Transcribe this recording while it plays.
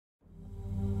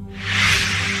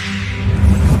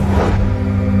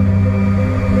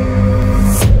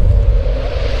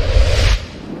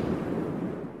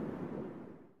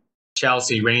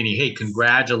Chelsea, Rainey. Hey,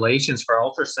 congratulations for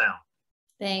ultrasound.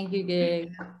 Thank you,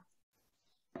 Gig.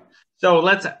 So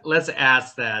let's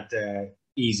ask that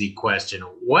easy question.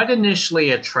 What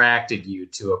initially attracted you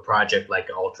to a project like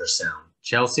ultrasound?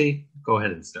 Chelsea, go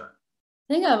ahead and start.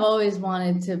 I think I've always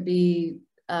wanted to be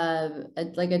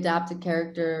like adapt a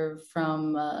character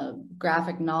from a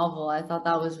graphic novel. I thought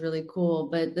that was really cool,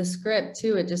 but the script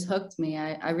too, it just hooked me.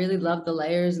 I really loved the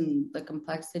layers and the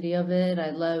complexity of it.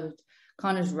 I loved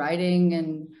Connor's writing,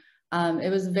 and it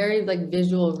was a very like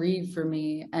visual read for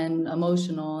me and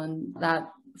emotional, and that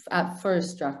at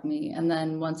first struck me. And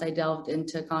then once I delved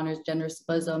into Connor's Generous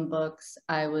Bosom books,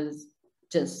 I was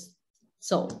just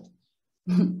sold.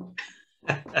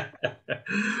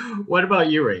 What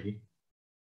about you, Rainey?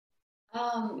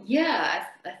 Yeah,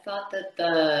 I thought that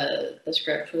the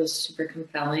script was super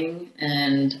compelling,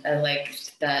 and I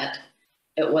liked that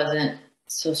it wasn't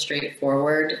so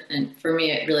straightforward. And for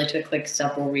me, it really took like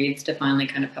several reads to finally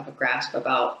kind of have a grasp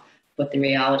about what the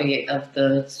reality of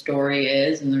the story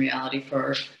is and the reality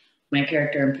for my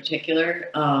character in particular.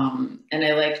 And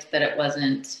I liked that it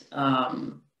wasn't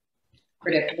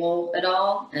predictable at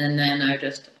all. And then I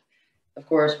just, of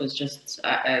course, was just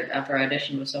after I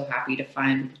auditioned, was so happy to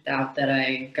find out that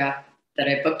I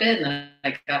booked it and that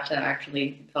I got to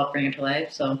actually help bring it to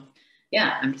life. So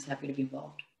yeah, I'm just happy to be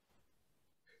involved.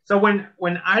 So when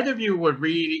either of you were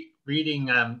reading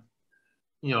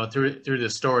through the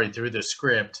story, through the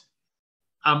script,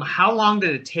 how long did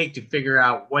it take to figure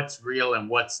out what's real and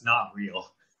what's not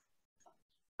real?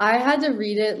 I had to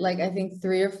read it like I think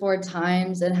 3 or 4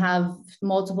 times and have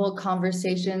multiple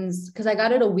conversations, because I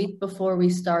got it a week before we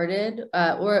started,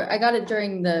 or I got it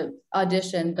during the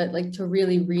audition, but like to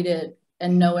really read it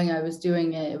and knowing I was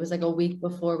doing it, it was like a week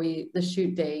before the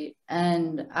shoot date.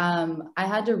 And I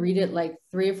had to read it like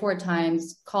 3 or 4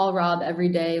 times, call Rob every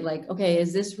day, like, okay,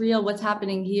 is this real? What's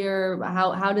happening here?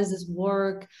 How does this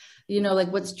work? You know,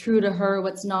 like what's true to her,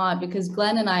 what's not, because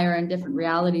Glen and I are in different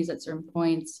realities at certain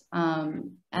points.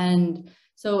 And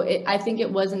so I think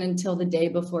it wasn't until the day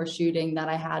before shooting that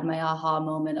I had my aha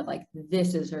moment of like,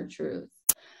 this is her truth.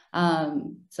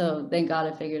 So thank God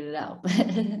I figured it out.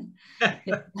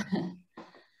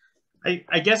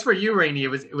 I guess for you, Rainey,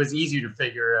 it was easier to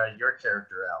figure your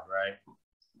character out, right?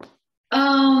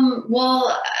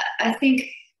 Well, I think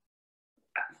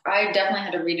I definitely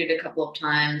had to read it a couple of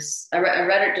times. I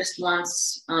read it just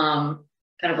once, kind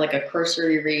of like a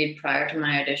cursory read prior to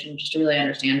my audition, just to really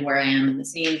understand where I am in the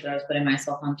scenes that I was putting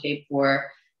myself on tape for.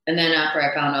 And then after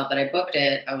I found out that I booked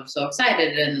it, I was so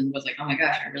excited and was like, oh my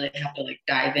gosh, I really have to like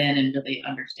dive in and really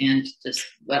understand just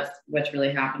what's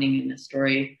really happening in this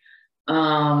story.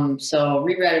 So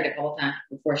reread it a couple times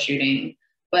before shooting.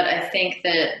 But I think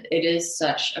that it is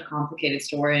such a complicated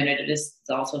story, and it is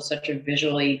also such a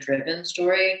visually driven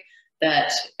story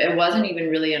that it wasn't even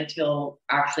really until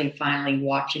actually finally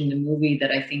watching the movie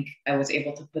that I think I was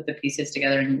able to put the pieces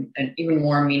together in an even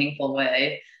more meaningful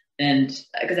way. And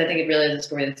because I think it really is a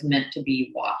story that's meant to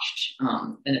be watched,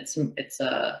 and its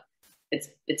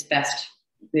best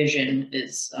vision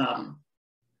is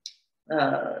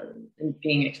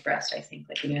being expressed. I think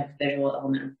like when you have the visual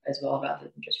element as well about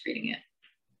it than just reading it.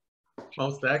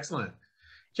 Most excellent.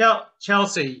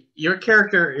 Chelsea, your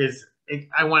character is,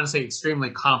 I want to say, extremely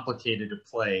complicated to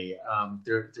play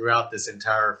throughout this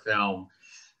entire film.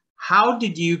 How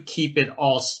did you keep it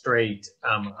all straight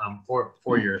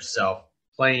for yourself,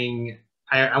 playing,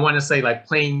 I want to say, like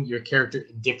playing your character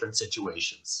in different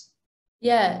situations?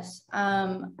 Yes.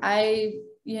 I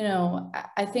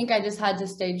think I just had to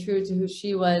stay true to who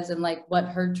she was and like what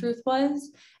her truth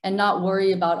was, and not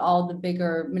worry about all the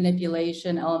bigger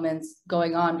manipulation elements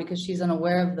going on because she's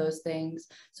unaware of those things.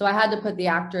 So I had to put the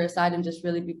actor aside and just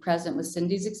really be present with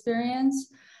Cindy's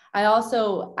experience. I owe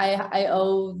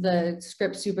the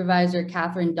script supervisor,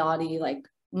 Catherine Doughty, like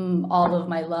all of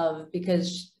my love,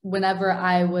 because whenever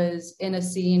I was in a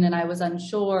scene and I was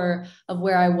unsure of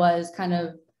where I was kind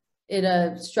of in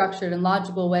a structured and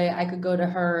logical way, I could go to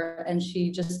her, and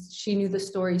she knew the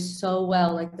story so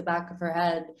well, like the back of her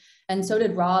head. And so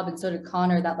did Rob, and so did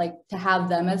Connor, that like to have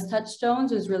them as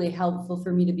touchstones was really helpful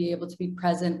for me to be able to be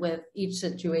present with each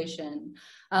situation.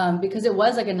 Because it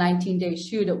was like a 19-day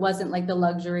shoot. It wasn't like the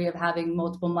luxury of having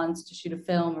multiple months to shoot a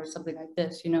film or something like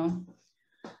this, you know?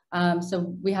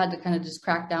 So we had to kind of just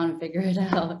crack down and figure it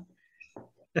out.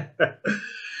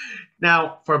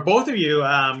 Now, for both of you,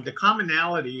 the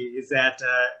commonality is that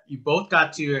you both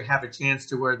got to have a chance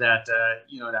to wear that,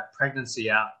 that pregnancy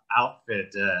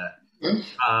outfit.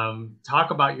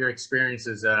 Talk about your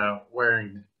experiences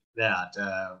wearing that.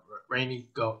 Rainey,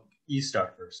 you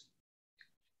start first.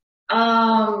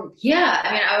 Yeah,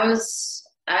 I mean,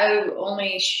 I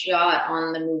only shot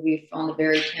on the movie on the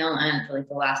very tail end for like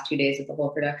the last 2 days of the whole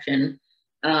production.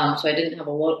 So I didn't have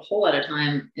a whole lot of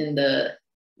time in the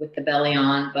with the belly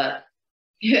on, but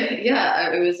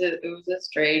yeah, it was a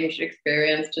strange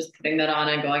experience just putting that on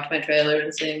and going to my trailer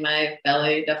and seeing my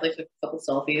belly. Definitely took a couple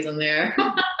selfies in there.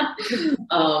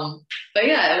 But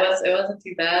yeah, it wasn't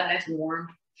too bad, nice and warm.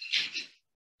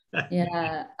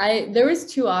 Yeah, there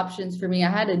was two options for me. I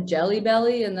had a jelly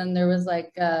belly, and then there was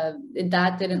like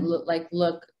that didn't look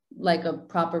like a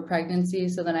proper pregnancy.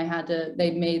 So then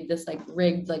they made this like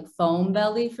rigged like foam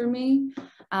belly for me.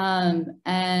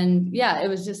 And yeah, it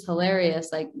was just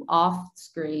hilarious, like off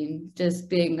screen, just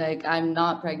being like, I'm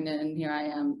not pregnant, and here I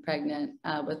am pregnant,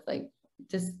 with like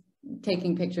just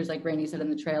taking pictures like Rainey said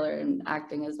in the trailer and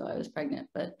acting as though I was pregnant.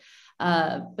 But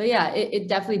yeah, it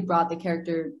definitely brought the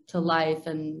character to life.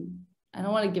 And I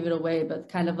don't want to give it away, but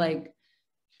kind of like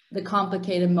the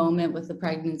complicated moment with the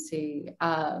pregnancy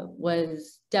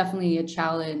was definitely a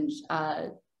challenge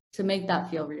to make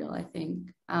that feel real, I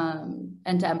think, and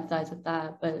to empathize with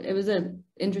that. But it was an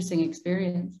interesting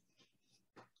experience.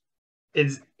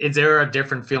 Is there a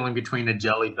different feeling between a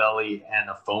jelly belly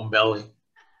and a foam belly?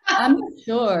 I'm not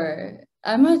sure.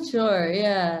 I'm not sure.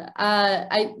 Yeah.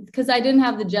 Because I didn't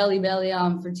have the jelly belly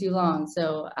on for too long.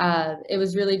 So it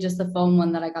was really just the foam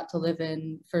one that I got to live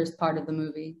in first part of the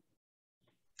movie.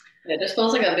 It just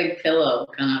feels like a big pillow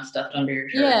kind of stuffed under your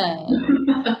shirt.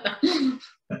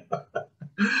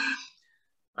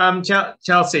 Yeah.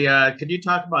 Chelsea, could you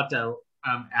talk about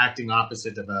acting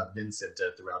opposite of Vincent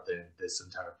throughout this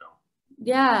entire film?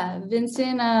 Yeah,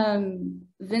 Vincent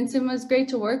was great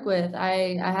to work with.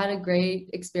 I had a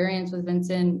great experience with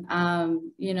Vincent.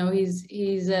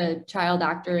 He's a child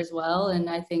actor as well, and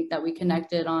I think that we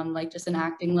connected on like just an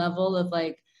acting level of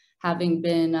like having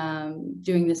been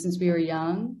doing this since we were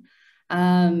young.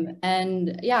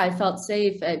 And yeah, I felt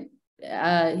safe.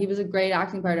 He was a great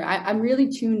acting partner. I'm really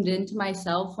tuned into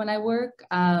myself when I work,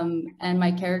 and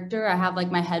my character. I have like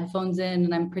my headphones in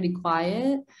and I'm pretty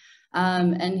quiet.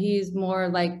 And he's more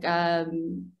like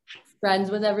friends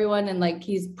with everyone, and like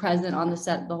he's present on the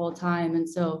set the whole time. And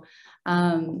so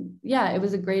yeah, it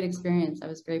was a great experience. I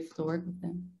was grateful to work with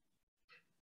him.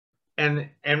 And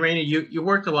Rainey, you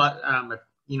worked a lot,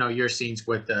 your scenes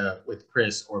with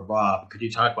Chris or Bob. Could you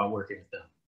talk about working with them?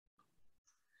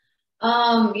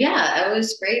 Yeah, it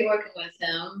was great working with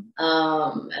him.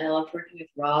 And I loved working with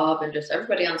Rob and just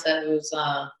everybody on set. It was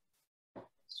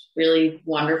really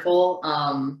wonderful.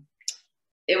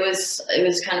 It was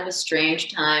kind of a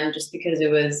strange time just because it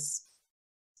was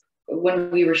when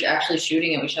we were actually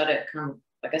shooting it. We shot it kind of,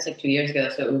 I guess, like 2 years ago.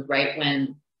 So it was right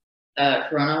when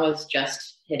Corona was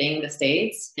just hitting the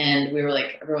States, and we were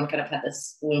like, everyone kind of had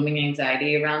this looming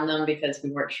anxiety around them because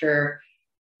we weren't sure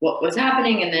what was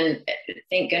happening. And then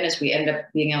thank goodness we ended up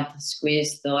being able to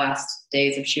squeeze the last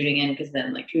days of shooting in, because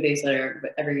then like 2 days later,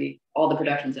 all the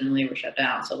productions in LA were shut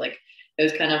down. So like it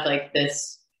was kind of like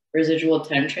this residual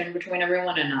tension between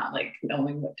everyone and not like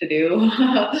knowing what to do.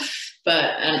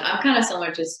 But I'm kind of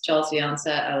similar to Chelsea on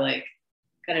set. I like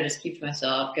kind of just keep to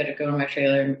myself, get to go to my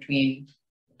trailer in between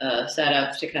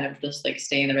setups to kind of just like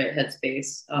stay in the right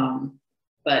headspace.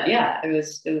 But yeah, it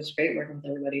was great working with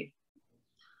everybody.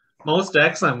 Most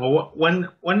excellent. Well,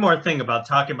 one more thing about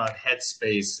talking about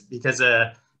headspace, because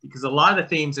a lot of the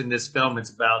themes in this film,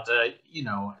 it's about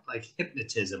like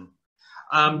hypnotism.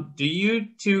 Do you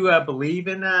two believe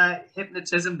in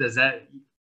hypnotism?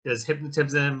 Does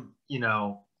hypnotism,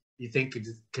 you think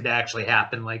could actually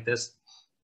happen like this?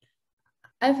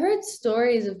 I've heard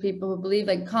stories of people who believe,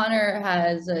 like Connor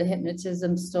has a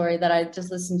hypnotism story that I just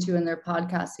listened to in their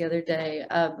podcast the other day,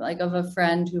 like of a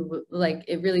friend who like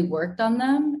it really worked on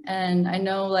them. And I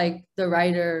know like the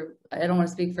writer, I don't want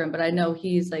to speak for him, but I know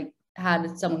he's like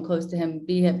had someone close to him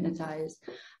be hypnotized.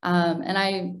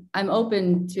 And I'm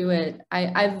open to it.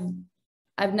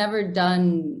 I've never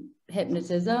done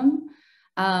hypnotism.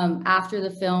 After the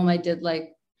film, I did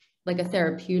like a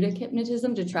therapeutic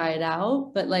hypnotism to try it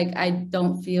out, but like I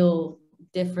don't feel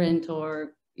different,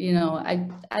 or I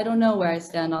don't know where I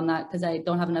stand on that because I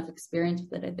don't have enough experience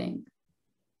with it, I think.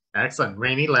 Excellent.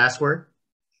 Rainey, last word.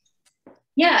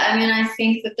 Yeah, I mean, I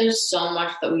think that there's so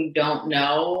much that we don't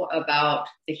know about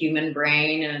the human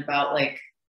brain and about like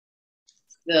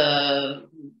the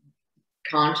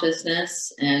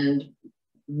consciousness and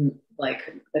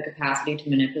like the capacity to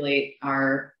manipulate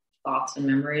our thoughts and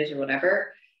memories or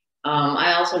whatever.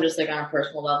 I also just like on a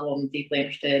personal level, I'm deeply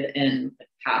interested in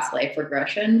past life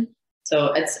regression.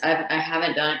 So I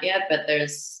haven't done it yet, but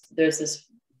there's this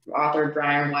author,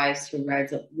 Brian Weiss, who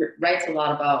writes a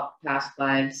lot about past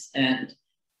lives, and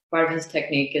part of his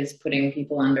technique is putting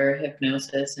people under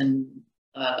hypnosis and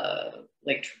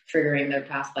like triggering their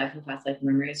past life and past life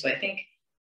memories. So I think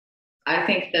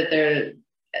that they're,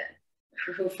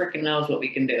 who freaking knows what we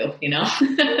can do, you know?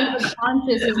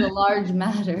 Conscious is a large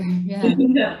matter. Yeah.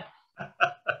 Yeah.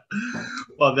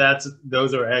 Well,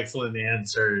 those are excellent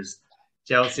answers.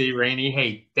 Chelsea, Rainey,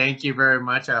 hey, thank you very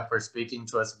much for speaking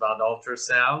to us about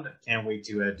ultrasound. Can't wait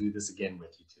to do this again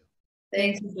with you two.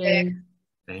 Thanks. Thank you.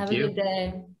 Thank Have you. a good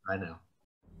day. Bye now.